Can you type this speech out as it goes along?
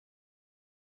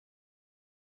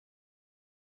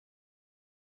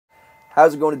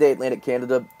How's it going today, Atlantic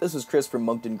Canada? This is Chris from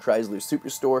Moncton Chrysler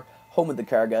Superstore, home of the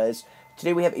car guys.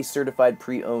 Today we have a certified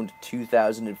pre-owned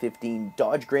 2015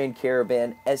 Dodge Grand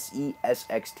Caravan SE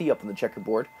SXT up on the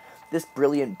checkerboard. This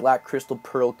brilliant black crystal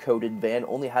pearl coated van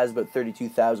only has about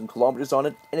 32,000 kilometers on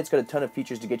it, and it's got a ton of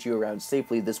features to get you around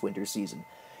safely this winter season.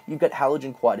 You've got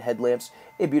halogen quad headlamps,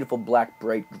 a beautiful black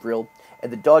bright grille,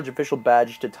 and the Dodge official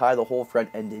badge to tie the whole front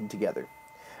end in together.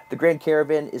 The Grand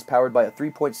Caravan is powered by a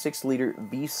 3.6-liter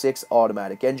V6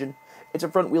 automatic engine. It's a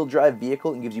front-wheel drive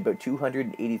vehicle and gives you about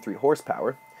 283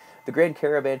 horsepower. The Grand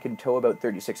Caravan can tow about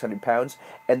 3,600 pounds,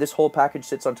 and this whole package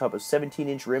sits on top of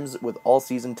 17-inch rims with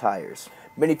all-season tires.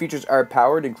 Many features are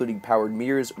powered, including powered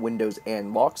mirrors, windows,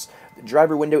 and locks. The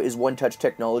driver window is one-touch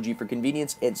technology for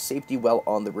convenience and safety while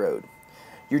on the road.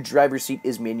 Your driver's seat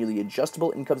is manually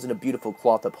adjustable and comes in a beautiful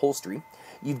cloth upholstery.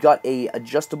 You've got a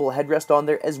adjustable headrest on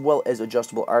there as well as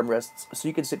adjustable armrests, so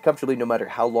you can sit comfortably no matter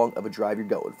how long of a drive you're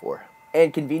going for.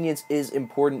 And convenience is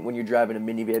important when you're driving a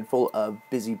minivan full of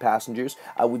busy passengers.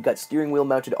 We've got steering wheel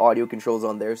mounted audio controls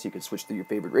on there so you can switch through your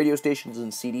favorite radio stations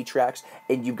and CD tracks,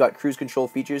 and you've got cruise control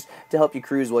features to help you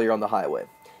cruise while you're on the highway.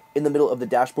 In the middle of the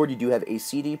dashboard, you do have a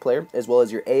CD player, as well as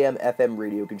your AM/FM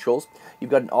radio controls. You've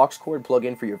got an aux cord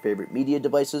plug-in for your favorite media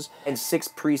devices, and 6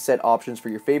 preset options for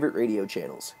your favorite radio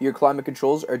channels. Your climate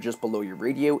controls are just below your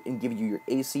radio and give you your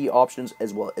AC options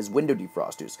as well as window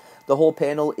defrosters. The whole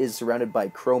panel is surrounded by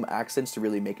chrome accents to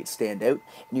really make it stand out,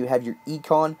 and you have your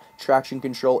Econ, traction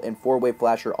control, and 4-way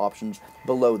flasher options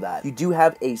below that. You do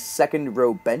have a second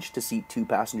row bench to seat 2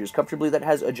 passengers comfortably that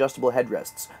has adjustable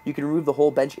headrests. You can remove the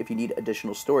whole bench if you need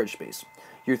additional storage space.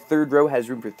 Your third row has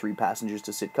room for 3 passengers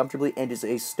to sit comfortably and is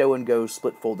a stow and go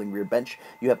split folding rear bench.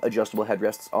 You have adjustable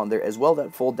headrests on there as well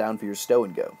that fold down for your stow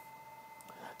and go.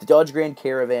 The Dodge Grand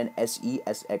Caravan SE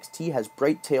SXT has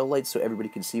bright tail lights so everybody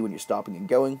can see when you're stopping and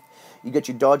going. You get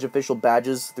your Dodge official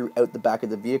badges throughout the back of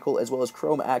the vehicle as well as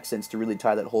chrome accents to really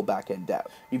tie that whole back end down.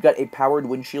 You've got a powered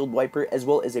windshield wiper as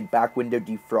well as a back window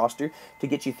defroster to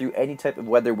get you through any type of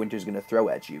weather winter's going to throw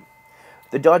at you.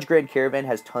 The Dodge Grand Caravan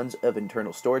has tons of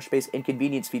internal storage space and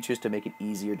convenience features to make it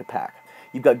easier to pack.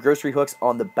 You've got grocery hooks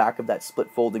on the back of that split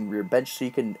folding rear bench so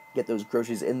you can get those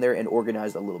groceries in there and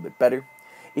organized a little bit better.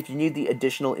 If you need the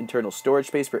additional internal storage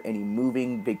space for any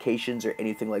moving, vacations, or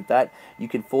anything like that, you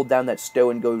can fold down that stow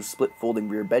and go split folding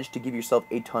rear bench to give yourself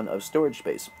a ton of storage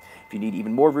space. If you need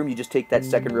even more room, you just take that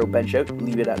second row bench out,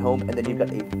 leave it at home, and then you've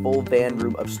got a full van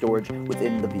room of storage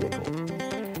within the vehicle.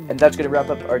 And that's going to wrap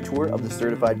up our tour of the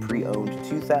certified pre-owned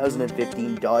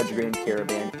 2015 Dodge Grand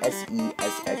Caravan SE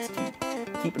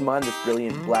SXT. Keep in mind this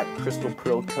brilliant black crystal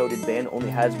pearl coated van only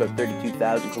has about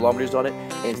 32,000 kilometers on it,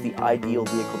 and it's the ideal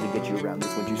vehicle to get you around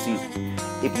this winter season.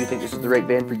 If you think this is the right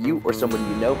van for you or someone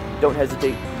you know, don't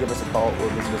hesitate to give us a call or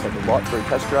visit us at the lot for a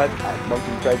test drive at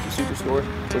Moncton Chrysler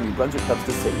Superstore when New Brunswick comes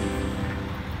to city.